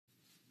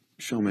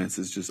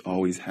showmances just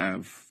always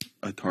have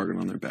a target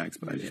on their backs,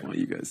 but I just want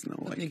you guys to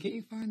know, But they get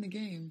you far in the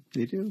game.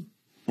 They do.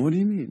 What do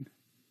you mean?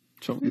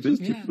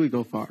 Showmances typically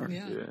go far.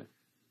 Yeah.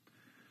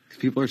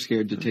 People are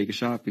scared to take a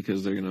shot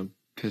because they're going to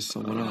piss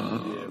someone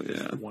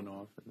off. One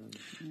off. And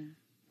then...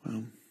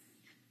 Well,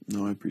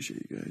 no, I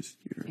appreciate you guys.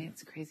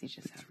 It's crazy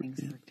just how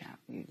things worked out.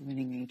 We're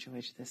winning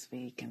HOH this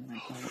week, and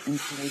like the whole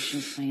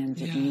installation plan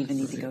didn't even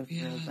need to go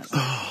through. But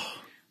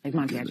like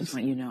Monty, I just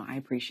want you to know, I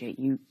appreciate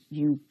you.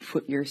 You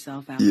put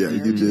yourself out there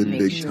you to did, make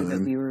big sure time.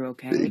 that we were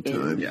okay. Big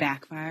time. It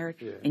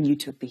backfired, and you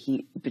took the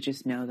heat. But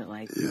just know that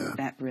like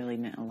that really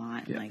meant a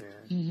lot. And, like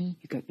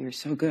you're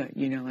so good.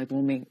 You know, like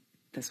we'll make.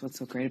 That's what's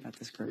so great about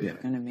this group. We're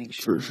going to make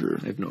sure. For sure.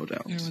 I have no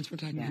doubt. Everyone's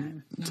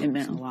protecting It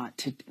meant a lot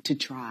to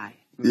try.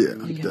 Yeah,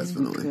 Because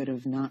definitely. we could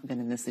have not been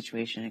in this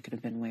situation. It could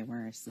have been way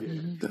worse. Yeah.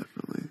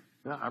 Definitely.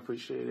 No, I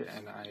appreciate it,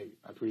 and I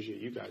appreciate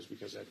you guys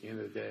because at the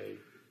end of the day,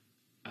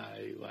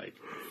 I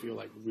feel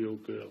like real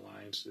good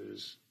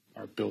alliances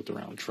are built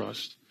around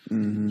trust.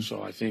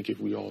 So I think if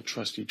we all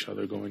trust each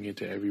other going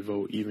into every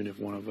vote, even if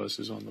one of us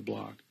is on the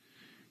block,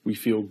 we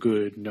feel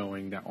good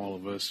knowing that all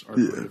of us are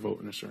going to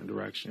vote in a certain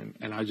direction.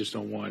 And I just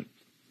don't want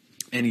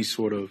any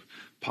sort of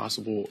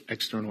possible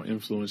external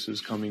influences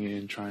coming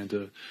in trying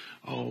to,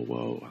 oh,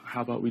 well,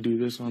 how about we do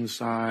this on the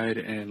side?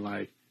 And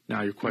like,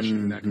 now you're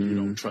questioning that because you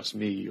don't trust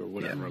me or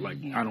whatever.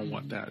 I don't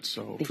want that.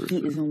 So the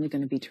heat is only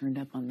going to be turned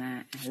up on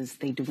that as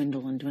they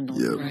dwindle and dwindle,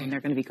 and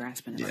they're going to be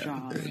grasping at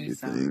straws.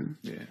 So,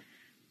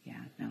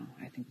 no,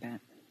 I think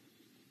that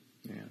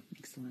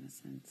makes a lot of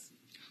sense.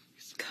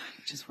 God,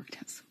 it just worked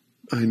out so.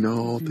 I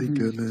know, thank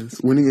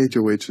goodness. Winning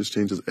HOH just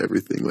changes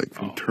everything, like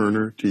from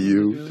Turner to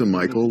you to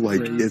Michael.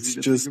 Like, it's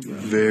just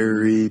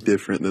very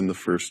different than the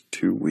first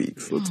 2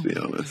 weeks, let's be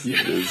honest.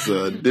 It is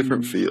a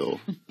different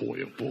feel.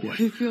 Boy, oh boy.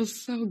 It feels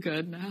so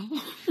good now.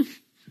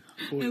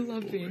 I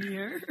love being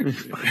here.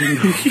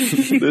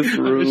 This I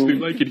room.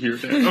 like it here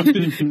now.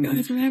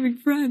 Guys, we're having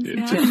friends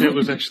now.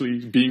 Taylor's actually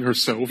being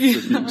herself,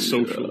 being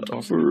social,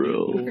 talking for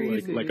real.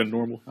 like a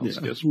normal house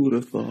guest. Who would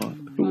have thought?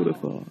 Who would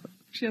have thought?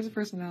 She has a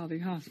personality,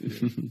 huh?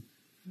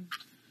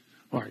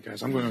 All right,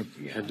 guys, I'm going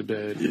to head to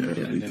bed.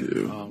 Me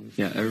too.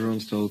 Everyone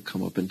still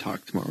come up and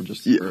talk tomorrow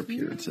just for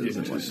appearances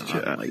and whatnot.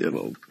 Chat.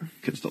 We'll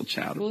can still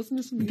chat We'll listen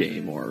to some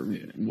game or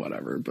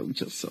whatever, but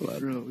just so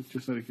that. Real,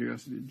 just out of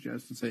curiosity, did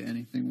Justin say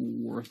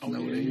anything worth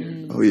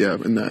noting? Oh, yeah,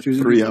 in that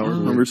 3-hour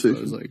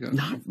conversation. Like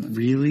Not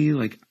really.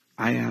 Like,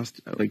 I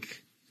asked,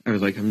 like, I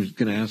was like, I'm just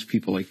going to ask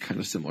people, like, kind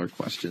of similar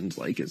questions.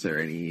 Like, is there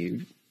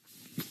any,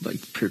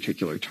 like,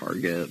 particular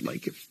target?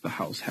 Like, if the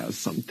house has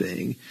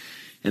something.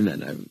 And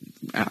then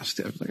I was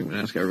like, I'm going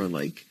to ask everyone,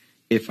 like,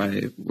 if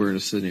I were in a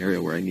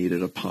scenario where I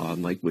needed a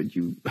pawn, like,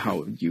 how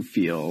would you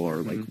feel? Or,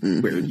 like,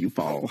 where would you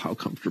fall? How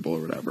comfortable or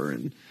whatever?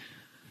 And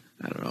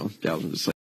I don't know. Galvin just, like,